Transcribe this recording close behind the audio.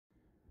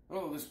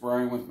Hello, this is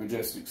Brian with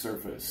Majestic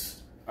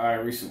Surface. I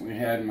recently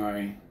had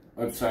my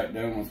website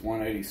done with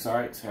 180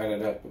 sites, had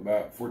it up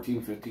about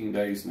 14-15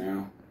 days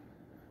now.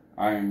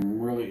 I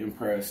am really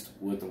impressed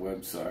with the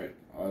website.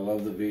 I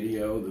love the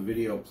video. The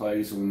video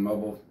plays on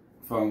mobile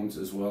phones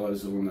as well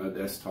as on the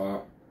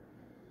desktop.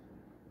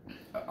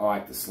 I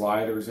like the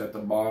sliders at the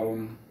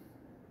bottom.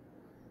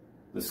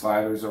 The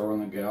sliders are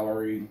on the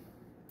gallery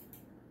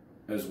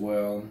as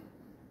well.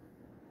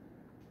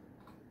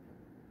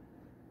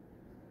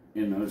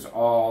 And there's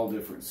all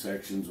different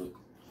sections with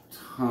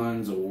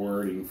tons of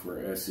wording for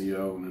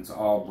SEO, and it's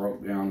all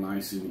broke down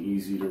nice and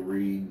easy to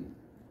read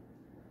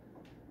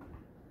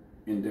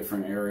in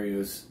different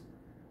areas.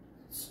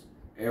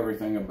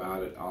 Everything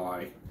about it I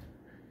like.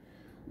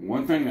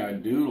 One thing I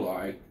do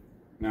like,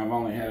 now I've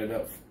only had it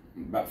up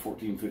about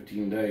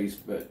 14-15 days,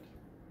 but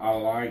I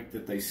like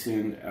that they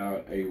send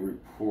out a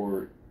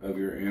report of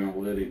your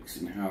analytics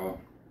and how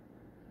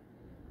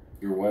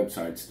your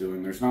website's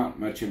doing. There's not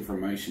much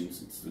information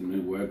since the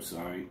new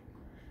website,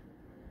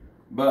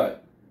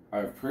 but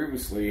I've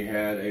previously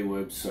had a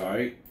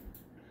website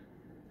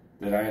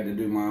that I had to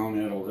do my own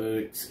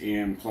analytics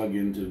and plug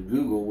into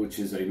Google, which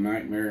is a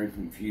nightmare and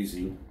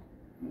confusing.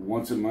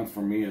 Once a month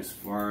for me is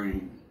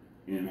fine,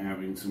 and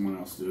having someone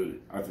else do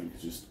it, I think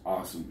it's just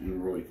awesome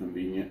and really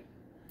convenient.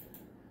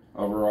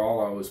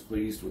 Overall, I was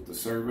pleased with the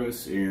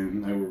service,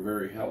 and they were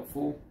very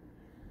helpful,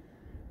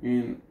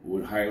 and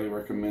would highly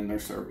recommend their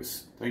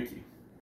service. Thank you.